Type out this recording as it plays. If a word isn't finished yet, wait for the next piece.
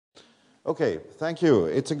Okay, thank you.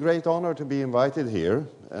 It's a great honor to be invited here,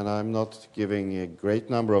 and I'm not giving a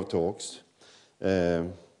great number of talks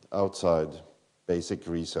outside basic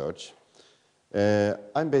research.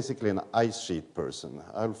 I'm basically an ice sheet person.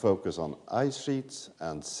 I'll focus on ice sheets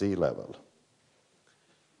and sea level.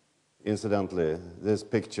 Incidentally, this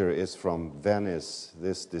picture is from Venice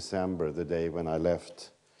this December, the day when I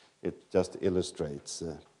left. It just illustrates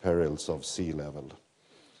the perils of sea level.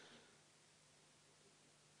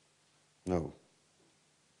 No.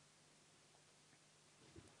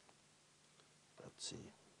 Let's see.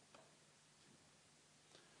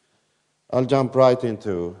 I'll jump right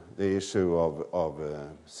into the issue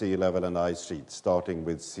of sea level and ice sheets, starting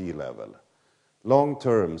with sea level.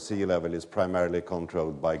 Long-term sea level is primarily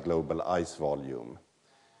controlled by global ice volume.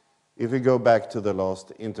 If we go back to the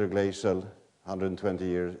last interglacial,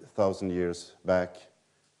 120,000 years back,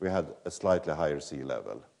 we had a slightly higher sea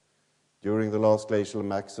level. During the last glacial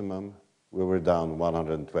maximum, we were down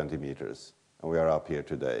 120 meters, and we are up here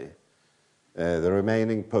today. The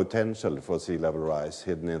remaining potential for sea level rise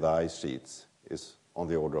hidden in the ice sheets is on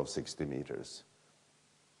the order of 60 meters.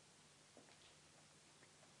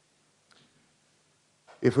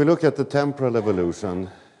 If we look at the temporal evolution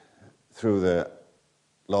through the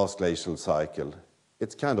last glacial cycle,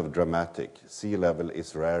 it's kind of dramatic. Sea level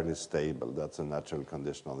is rarely stable. That's a natural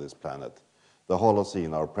condition on this planet. The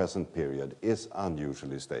Holocene, our present period, is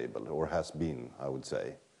unusually stable, or has been, I would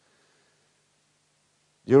say.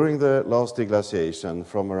 During the last deglaciation,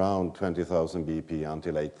 from around 20,000 BP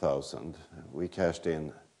until 8,000, we cashed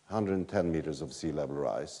in 110 meters of sea level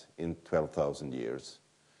rise in 12,000 years.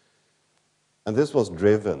 And this was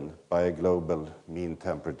driven by a global mean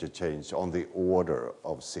temperature change on the order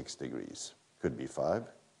of 6 degrees. Could be 5,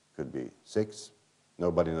 could be 6.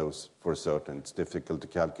 Nobody knows for certain. It's difficult to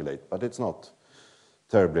calculate, but it's not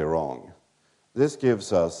terribly wrong. This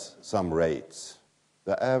gives us some rates.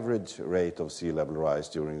 The average rate of sea level rise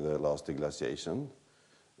during the last deglaciation,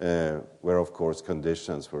 where of course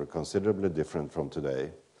conditions were considerably different from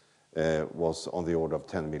today, was on the order of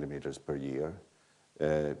 10 millimeters per year.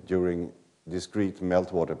 During discrete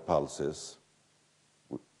meltwater pulses,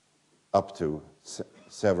 up to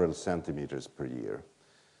several centimeters per year.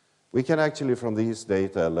 We can actually, from these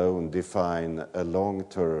data alone, define a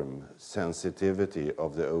long-term sensitivity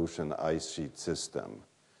of the ocean ice sheet system.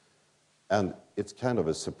 And it's kind of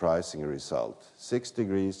a surprising result. 6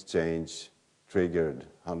 degrees change triggered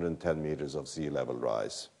 110 meters of sea level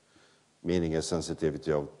rise, meaning a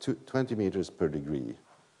sensitivity of 20 meters per degree.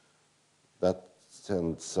 That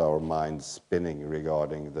sends our minds spinning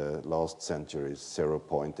regarding the last century's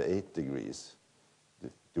 0.8 degrees.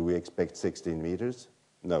 Do we expect 16 meters?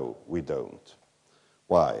 No, we don't.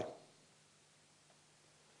 Why?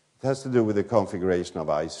 It has to do with the configuration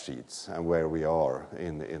of ice sheets and where we are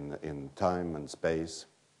in time and space.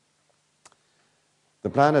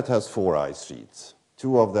 The planet has 4 ice sheets.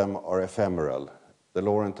 2 of them are ephemeral, the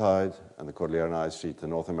Laurentide and the Cordilleran ice sheet, the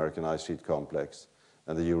North American ice sheet complex,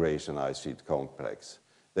 and the Eurasian ice sheet complex.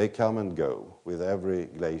 They come and go with every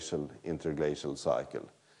glacial, interglacial cycle.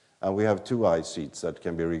 And we have 2 ice sheets that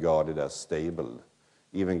can be regarded as stable.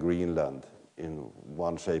 Even Greenland, in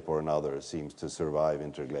one shape or another, seems to survive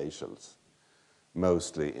interglacials,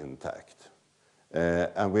 mostly intact.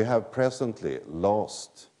 And we have presently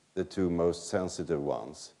lost the 2 most sensitive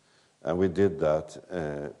ones. And we did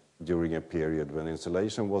that during a period when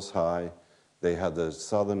insolation was high. They had the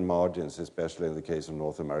southern margins, especially in the case of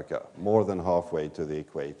North America, more than halfway to the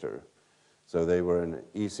equator. So they were an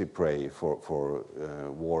easy prey for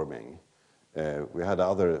warming. We had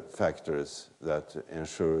other factors that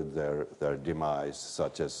ensured their demise,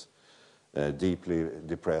 such as deeply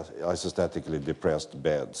depressed, isostatically depressed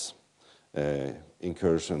beds,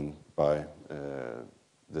 incursion by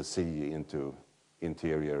the sea into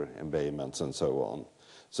interior embayments, and so on.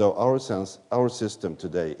 So our system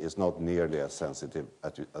today is not nearly as sensitive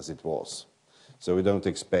as it was. So we don't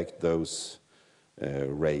expect those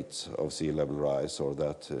rates of sea level rise or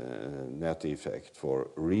that net effect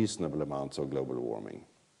for reasonable amounts of global warming.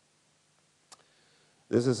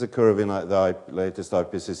 This is a curve in the latest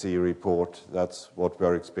IPCC report. That's what we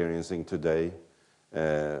are experiencing today.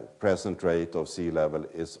 Present rate of sea level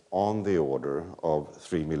is on the order of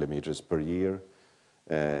 3 millimeters per year.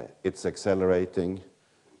 It's accelerating.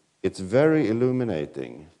 It's very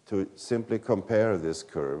illuminating to simply compare this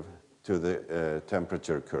curve to the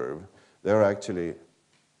temperature curve. They're actually,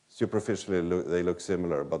 superficially, they look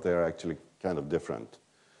similar, but they're actually kind of different.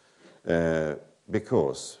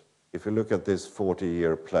 Because if you look at this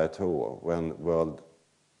 40-year plateau when world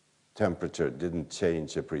temperature didn't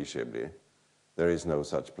change appreciably, there is no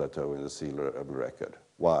such plateau in the sea level record.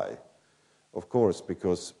 Why? Of course,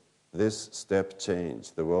 because this step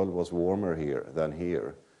change, the world was warmer here than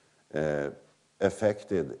here,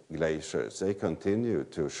 affected glaciers. They continue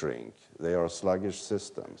to shrink. They are sluggish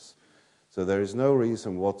systems. So there is no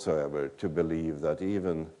reason whatsoever to believe that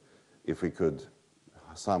even if we could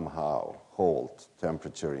somehow halt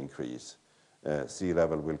temperature increase, sea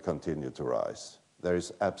level will continue to rise. There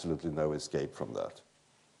is absolutely no escape from that.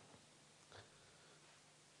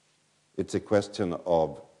 It's a question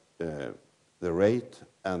of the rate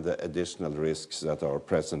and the additional risks that are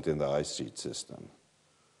present in the ice sheet system.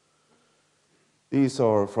 These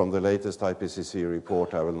are from the latest IPCC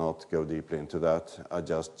report. I will not go deeply into that. I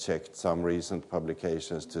just checked some recent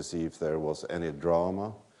publications to see if there was any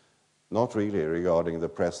drama. Not really regarding the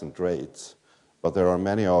present rates, but there are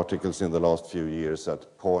many articles in the last few years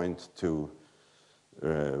that point to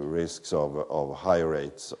risks of high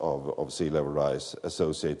rates of sea level rise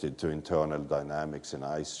associated to internal dynamics in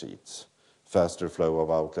ice sheets, faster flow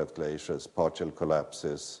of outlet glaciers, partial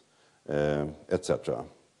collapses, etc.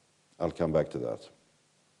 I'll come back to that.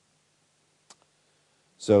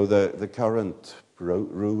 So the current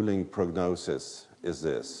ruling prognosis is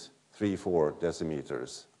this, 3-4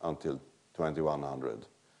 decimeters until 2100,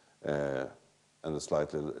 and a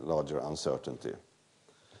slightly larger uncertainty.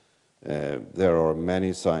 There are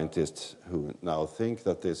many scientists who now think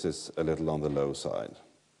that this is a little on the low side.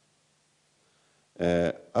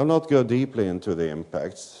 I'll not go deeply into the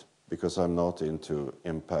impacts, because I'm not into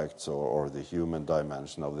impacts or the human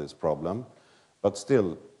dimension of this problem, but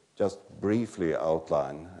still just briefly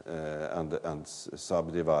outline and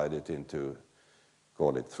subdivide it into,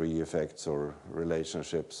 call it 3 effects or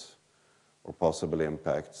relationships or possible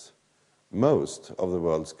impacts. Most of the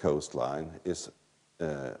world's coastline is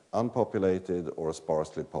unpopulated or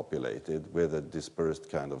sparsely populated with a dispersed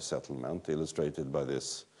kind of settlement, illustrated by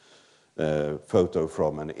this photo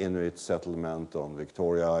from an Inuit settlement on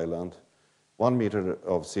Victoria Island. 1 meter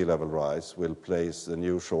of sea level rise will place the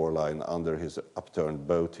new shoreline under his upturned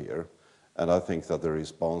boat here. And I think that the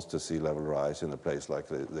response to sea level rise in a place like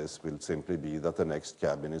this will simply be that the next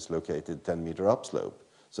cabin is located 10 meter upslope.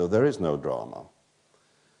 So there is no drama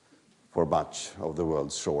for much of the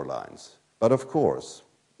world's shorelines. But of course,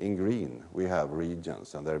 in green, we have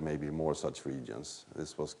regions, and there may be more such regions.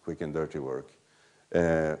 This was quick and dirty work.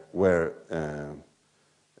 Where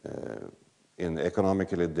in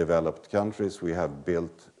economically developed countries, we have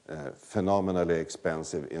built phenomenally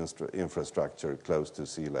expensive infrastructure close to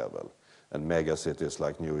sea level, and mega cities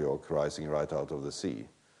like New York rising right out of the sea.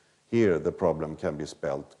 Here, the problem can be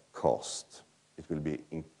spelled cost. It will be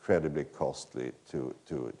incredibly costly to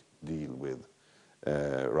deal with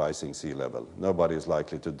rising sea level. Nobody is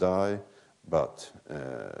likely to die, but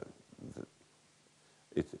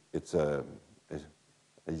it's a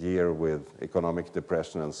year with economic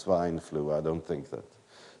depression and swine flu. I don't think that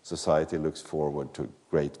society looks forward to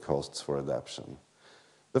great costs for adaptation.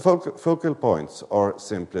 The focal points are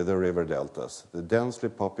simply the river deltas, the densely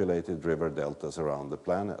populated river deltas around the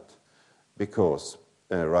planet, because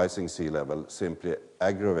rising sea level simply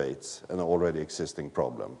aggravates an already existing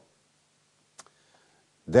problem.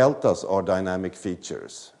 Deltas are dynamic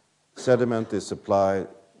features. Sediment is supplied,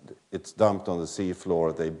 it's dumped on the sea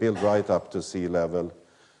floor, they build right up to sea level.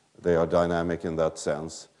 They are dynamic in that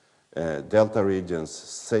sense. Delta regions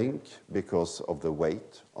sink because of the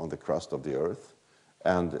weight on the crust of the earth,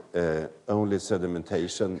 and only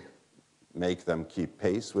sedimentation make them keep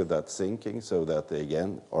pace with that sinking so that they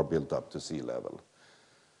again are built up to sea level.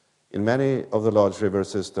 In many of the large river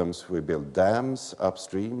systems, we build dams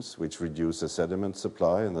upstreams, which reduce the sediment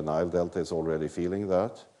supply, and the Nile Delta is already feeling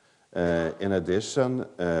that. In addition,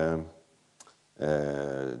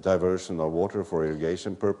 diversion of water for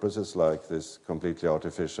irrigation purposes, like this completely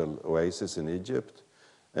artificial oasis in Egypt,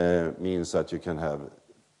 means that you can have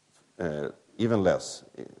even less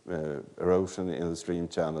erosion in the stream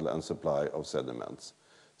channel and supply of sediments.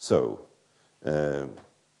 So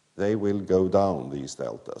they will go down, these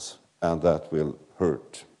deltas, and that will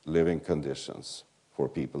hurt living conditions for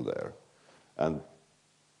people there. And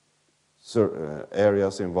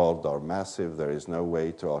areas involved are massive. There is no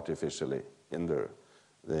way to artificially hinder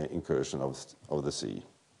the incursion of the sea.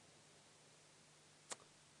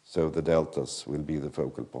 So the deltas will be the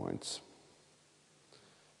focal points.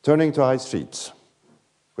 Turning to ice sheets,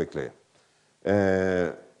 quickly.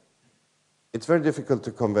 It's very difficult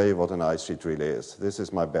to convey what an ice sheet really is. This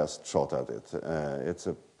is my best shot at it. It's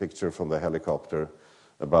a picture from the helicopter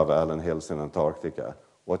above Allen Hills in Antarctica.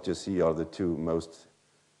 What you see are the 2 most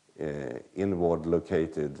inward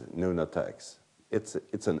located nunataks.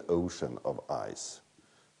 It's an ocean of ice,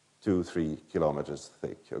 2-3 kilometers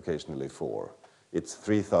thick, occasionally 4. it's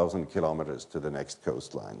 3,000 kilometers to the next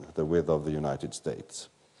coastline, the width of the United States.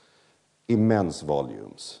 Immense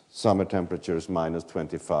volumes. Summer temperatures minus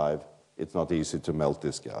 25. It's not easy to melt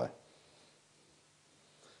this guy.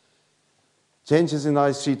 Changes in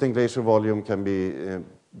ice sheet and glacier volume can be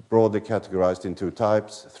broadly categorized in two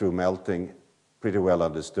types: through melting, pretty well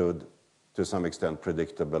understood, to some extent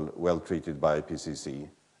predictable, well treated by IPCC,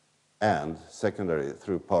 and secondary,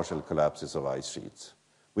 through partial collapses of ice sheets.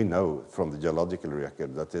 We know from the geological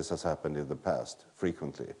record that this has happened in the past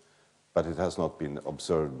frequently, but it has not been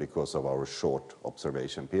observed because of our short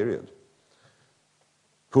observation period.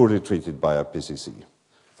 Poorly treated by IPCC.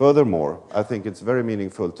 Furthermore, I think it's very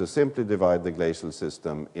meaningful to simply divide the glacial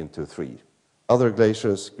system into three. Other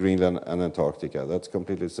glaciers, Greenland and Antarctica. That's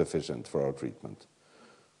completely sufficient for our treatment.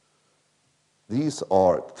 These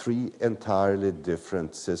are three entirely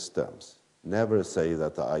different systems. Never say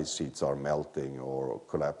that the ice sheets are melting or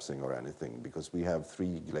collapsing or anything, because we have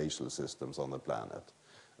three glacial systems on the planet.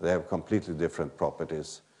 They have completely different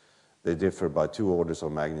properties. They differ by 2 orders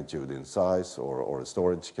of magnitude in size or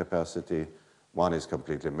storage capacity. One is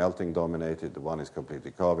completely melting dominated, one is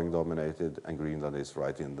completely calving dominated, and Greenland is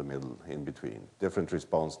right in the middle, in between. Different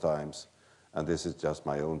response times, and this is just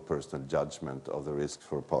my own personal judgment of the risk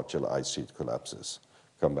for partial ice sheet collapses.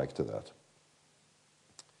 Come back to that.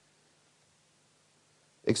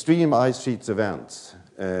 Extreme ice sheets events.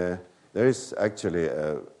 There is actually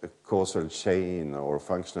a causal chain or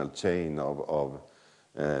functional chain of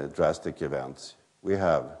drastic events. We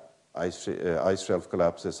have ice shelf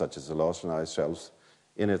collapses, such as the Larsen ice shelves.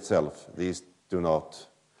 In itself, these do not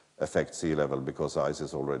affect sea level because ice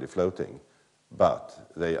is already floating,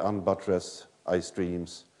 but they unbuttress ice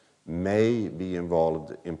streams, may be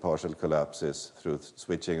involved in partial collapses through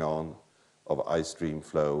switching on of ice stream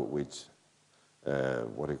flow, which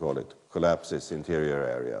collapses interior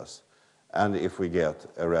areas. And if we get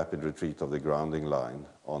a rapid retreat of the grounding line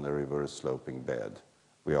on a reverse sloping bed,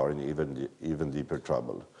 we are in even deeper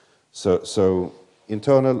trouble. So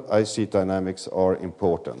internal ice sheet dynamics are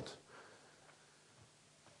important.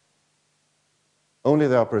 Only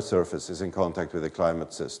the upper surface is in contact with the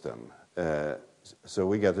climate system. So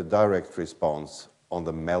we get a direct response on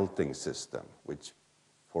the melting system, which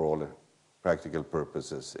for all practical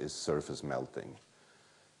purposes is surface melting.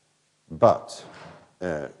 But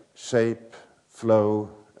shape, flow,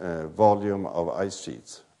 volume of ice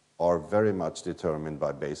sheets are very much determined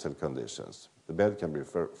by basal conditions. The bed can be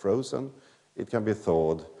frozen, it can be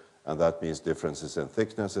thawed, and that means differences in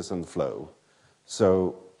thicknesses and flow.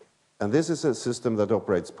 And this is a system that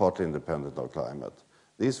operates partly independent of climate.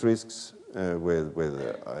 These risks with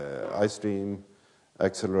ice stream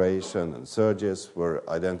acceleration and surges were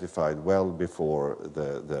identified well before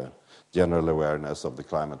the general awareness of the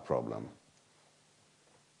climate problem.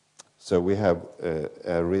 So we have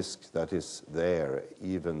a risk that is there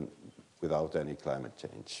even without any climate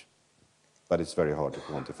change, but it's very hard to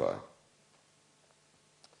quantify.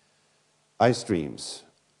 Ice streams.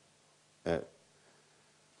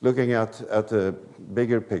 Looking at the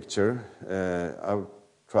bigger picture, I'll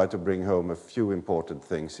try to bring home a few important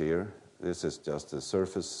things here. This is just the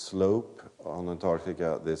surface slope on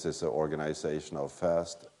Antarctica. This is an organization of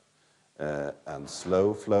fast and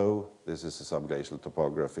slow flow. This is a subglacial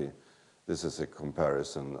topography. This is a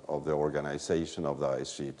comparison of the organization of the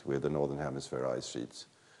ice sheet with the Northern Hemisphere ice sheets.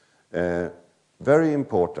 Very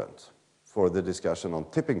important for the discussion on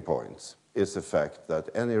tipping points is the fact that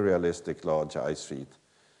any realistic large ice sheet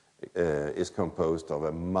is composed of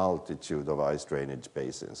a multitude of ice drainage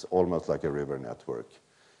basins, almost like a river network.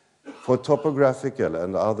 For topographical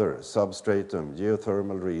and other substratum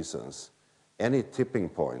geothermal reasons, any tipping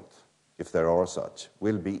point, if there are such,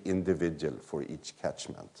 will be individual for each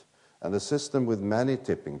catchment. And a system with many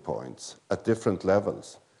tipping points at different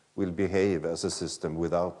levels will behave as a system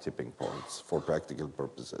without tipping points for practical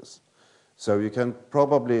purposes. So you can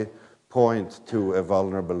probably point to a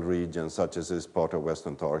vulnerable region such as this part of West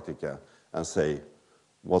Antarctica and say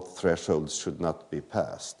what thresholds should not be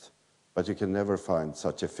passed. But you can never find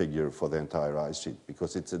such a figure for the entire ice sheet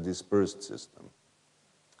because it's a dispersed system.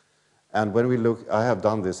 And when we look, I have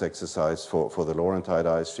done this exercise for the Laurentide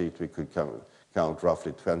ice sheet. We could count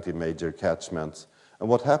roughly 20 major catchments. And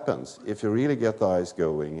what happens if you really get the ice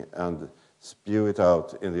going and spew it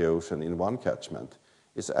out in the ocean in one catchment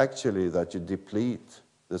is actually that you deplete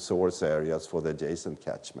the source areas for the adjacent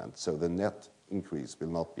catchment, so the net increase will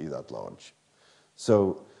not be that large.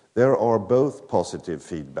 So there are both positive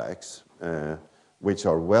feedbacks, which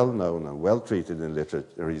are well known and well treated in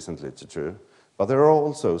recent literature, but there are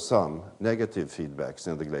also some negative feedbacks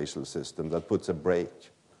in the glacial system that puts a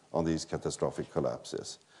brake on these catastrophic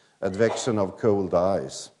collapses. Advection of cold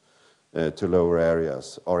ice to lower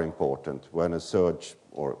areas are important. When a surge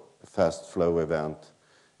or fast flow event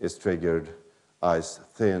is triggered, ice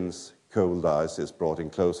thins, cold ice is brought in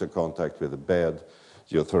closer contact with the bed,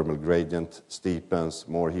 geothermal gradient steepens,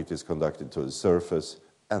 more heat is conducted to the surface,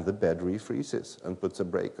 and the bed refreezes and puts a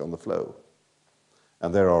brake on the flow.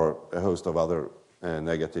 And there are a host of other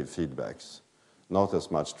negative feedbacks, not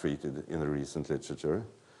as much treated in the recent literature.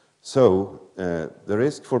 So the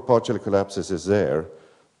risk for partial collapses is there,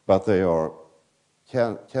 but they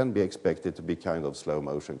can be expected to be kind of slow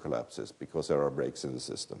motion collapses because there are breaks in the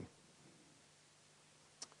system.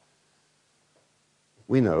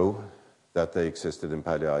 We know that they existed in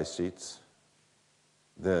paleo ice sheets.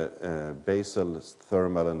 The basal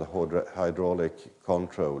thermal and the hydraulic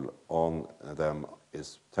control on them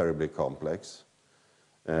is terribly complex.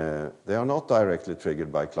 They are not directly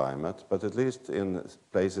triggered by climate, but at least in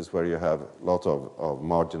places where you have a lot of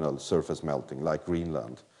marginal surface melting, like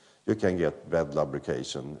Greenland, you can get bed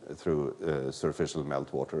lubrication through superficial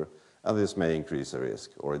meltwater, and this may increase the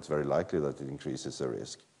risk, or it's very likely that it increases the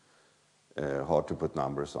risk. Hard to put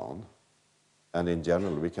numbers on. And in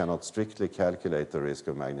general, we cannot strictly calculate the risk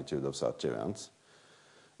of magnitude of such events.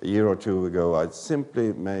 A year or two ago, I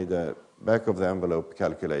simply made a back-of-the-envelope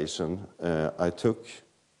calculation. I took,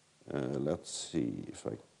 let's see if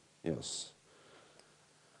I, yes,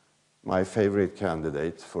 my favorite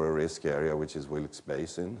candidate for a risk area, which is Wilkes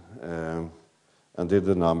Basin, and did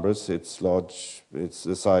the numbers. It's large,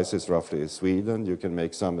 the size is roughly Sweden. You can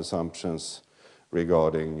make some assumptions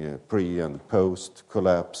regarding pre and post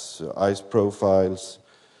collapse ice profiles.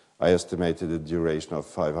 I estimated the duration of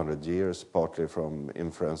 500 years, partly from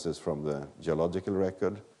inferences from the geological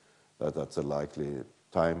record, that's a likely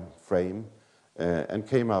time frame, and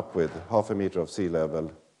came up with 0.5 meter of sea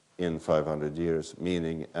level in 500 years,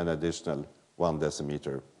 meaning an additional 1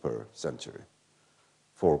 decimeter per century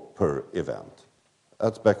per event.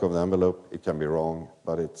 That's back of the envelope. It can be wrong,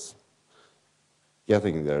 but it's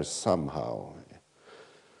getting there somehow.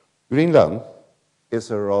 Greenland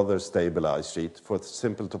is a rather stable ice sheet for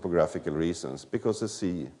simple topographical reasons, because the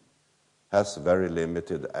sea has very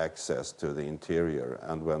limited access to the interior,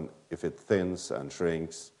 and if it thins and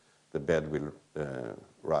shrinks, the bed will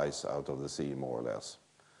rise out of the sea more or less.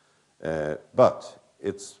 But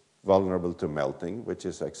it's vulnerable to melting, which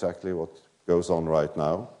is exactly what goes on right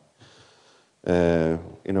now.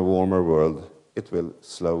 In a warmer world, it will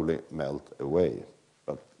slowly melt away,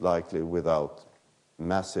 but likely without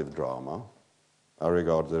massive drama. I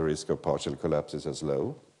regard the risk of partial collapses as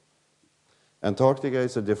low. Antarctica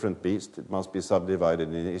is a different beast. It must be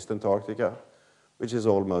subdivided in East Antarctica, which is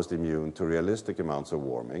almost immune to realistic amounts of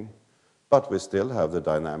warming, but we still have the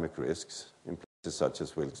dynamic risks in places such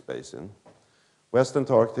as Wilkes Basin. West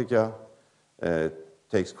Antarctica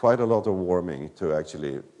takes quite a lot of warming to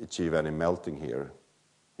actually achieve any melting here.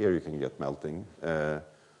 Here you can get melting.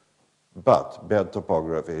 But bed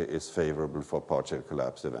topography is favorable for partial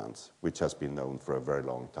collapse events, which has been known for a very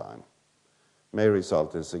long time. May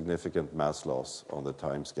result in significant mass loss on the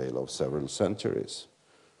time scale of several centuries.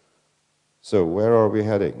 So where are we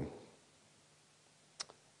heading?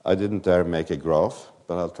 I didn't dare make a graph,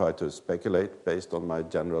 but I'll try to speculate based on my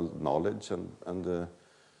general knowledge, and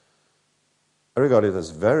I regard it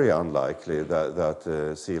as very unlikely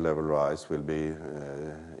that sea level rise will be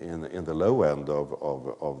in the low end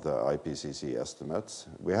of the IPCC estimates.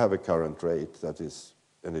 We have a current rate that is,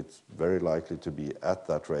 and it's very likely to be at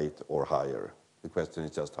that rate or higher. The question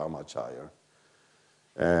is just how much higher.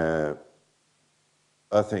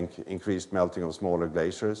 I think increased melting of smaller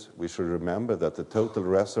glaciers. We should remember that the total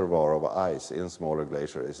reservoir of ice in smaller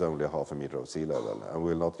glaciers is only 0.5 meter of sea level, and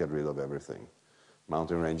we'll not get rid of everything.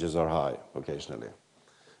 Mountain ranges are high occasionally.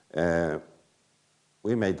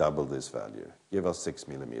 We may double this value, give us 6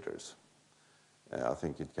 millimeters. I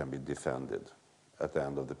think it can be defended at the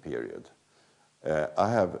end of the period. I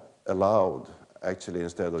have allowed, actually,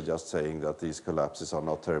 instead of just saying that these collapses are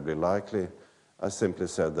not terribly likely, I simply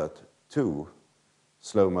said that 2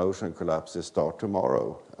 slow motion collapses start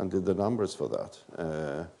tomorrow, and did the numbers for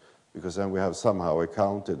that, because then we have somehow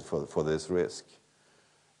accounted for this risk.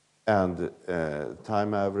 And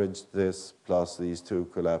time averaged this plus these 2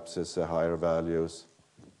 collapses at higher values.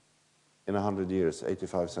 In 100 years,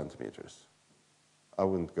 85 centimeters. I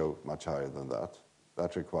wouldn't go much higher than that.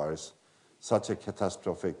 That requires such a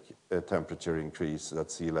catastrophic temperature increase that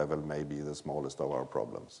sea level may be the smallest of our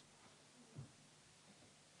problems.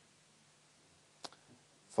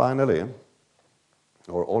 Finally,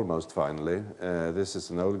 or almost finally, this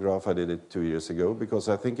is an old graph. I did it 2 years ago because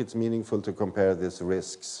I think it's meaningful to compare these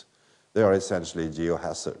risks. They are essentially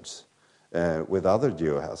geohazards. With other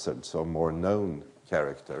geohazards of more known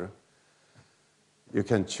character, you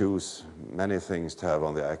can choose many things to have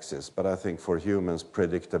on the axis, but I think for humans,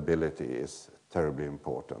 predictability is terribly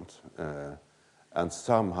important. And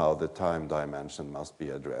somehow the time dimension must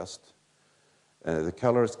be addressed. The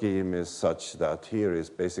color scheme is such that here is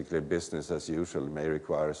basically business as usual, may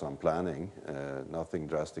require some planning. Nothing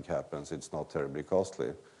drastic happens, it's not terribly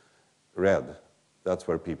costly. Red, that's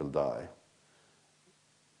where people die.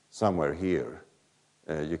 Somewhere here,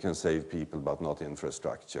 you can save people but not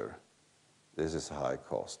infrastructure. This is high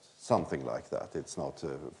cost, something like that. It's not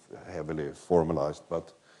heavily formalized,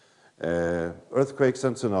 but earthquakes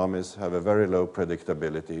and tsunamis have a very low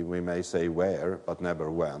predictability. We may say where, but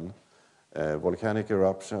never when. Volcanic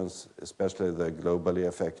eruptions, especially the globally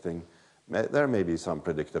affecting, there may be some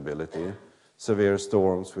predictability. Severe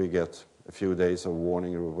storms, we get a few days of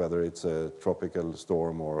warning, whether it's a tropical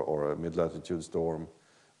storm or a mid-latitude storm.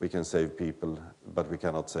 We can save people, but we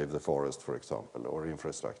cannot save the forest, for example, or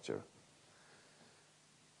infrastructure.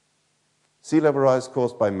 Sea level rise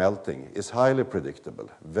caused by melting is highly predictable,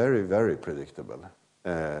 very, very predictable.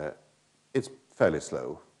 It's fairly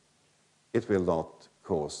slow. It will not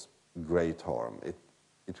cause great harm.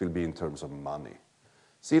 It will be in terms of money.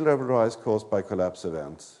 Sea level rise caused by collapse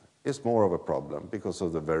events is more of a problem because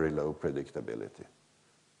of the very low predictability.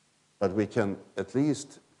 But we can at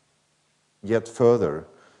least get further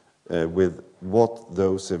with what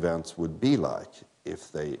those events would be like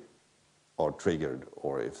if they are triggered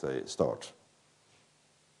or if they start.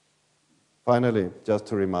 Finally, just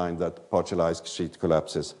to remind that partial ice sheet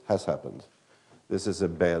collapses has happened. This is a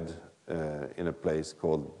bed in a place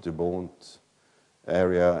called Dubont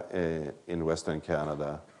area in Western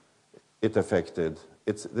Canada.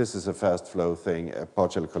 This is a fast flow thing, a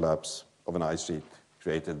partial collapse of an ice sheet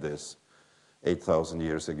created this 8,000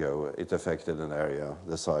 years ago. It affected an area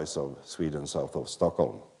the size of Sweden south of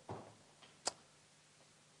Stockholm.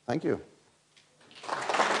 Thank you.